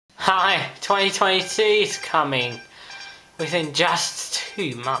Hi, 2022 is coming within just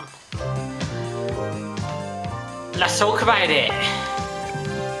 2 months. Let's talk about it.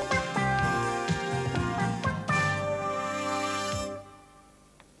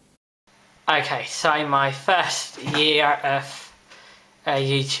 Okay, so my first year of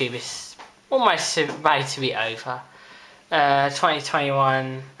YouTube is almost about to be over.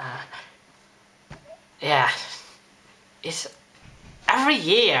 2021, yeah, it's every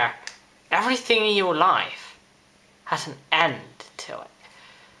year, everything in your life has an end to it.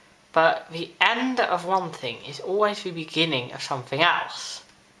 But the end of one thing is always the beginning of something else.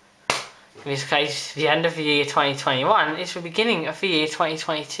 In this case, the end of the year 2021 is the beginning of the year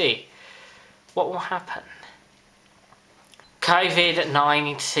 2022. What will happen?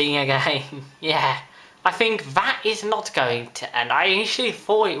 COVID-19 again. Yeah, I think that is not going to end. I initially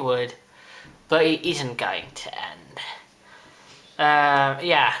thought it would, but it isn't going to end.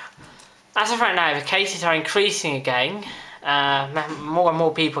 Yeah, as of right now, the cases are increasing again. More and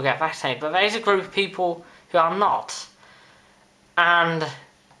more people get vaccinated, but there's a group of people who are not. And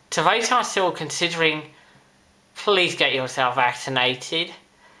to those who are still considering, please get yourself vaccinated.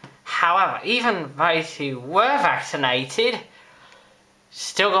 However, even those who were vaccinated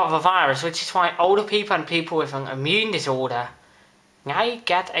still got the virus, which is why older people and people with an immune disorder now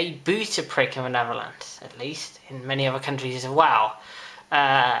get a booster prick in the Netherlands, at least, in many other countries as well.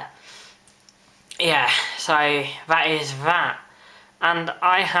 Yeah, so that is that. And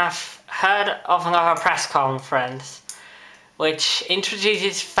I have heard of another press conference which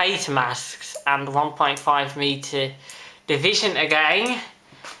introduces face masks and 1.5 meter division again.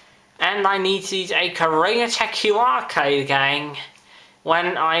 And I need to use a Corona check QR code again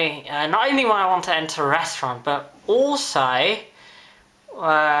when I, not only when I want to enter a restaurant, but also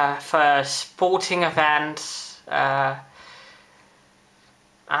for sporting events, and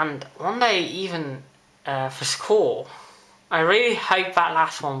one day even for school. I really hope that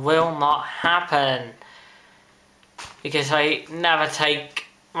last one will not happen, because I never take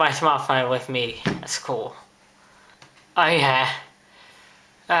my smartphone with me at school. Oh yeah.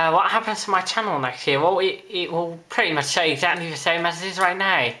 What happens to my channel next year? Well, it will pretty much stay exactly the same as it is right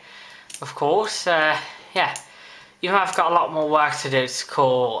now. Of course, yeah. Even though I've got a lot more work to do at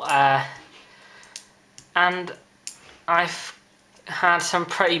school, and I've had some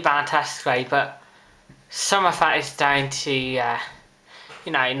pretty bad tests today, but some of that is down to, you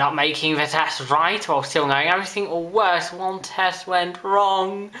know, not making the test right or still knowing everything, or worse, one test went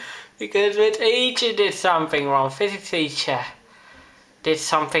wrong because the teacher did something wrong. Physics teacher did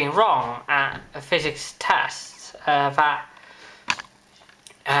something wrong at a physics test that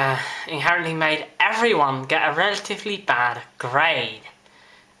inherently made everyone get a relatively bad grade.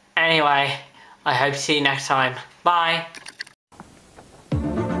 Anyway, I hope to see you next time. Bye!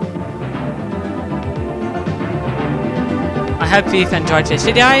 I hope you've enjoyed this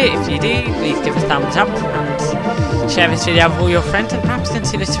video. If you do, please give a thumbs up and share this video with all your friends, and perhaps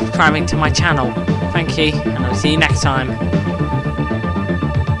consider subscribing to my channel. Thank you, and I'll see you next time.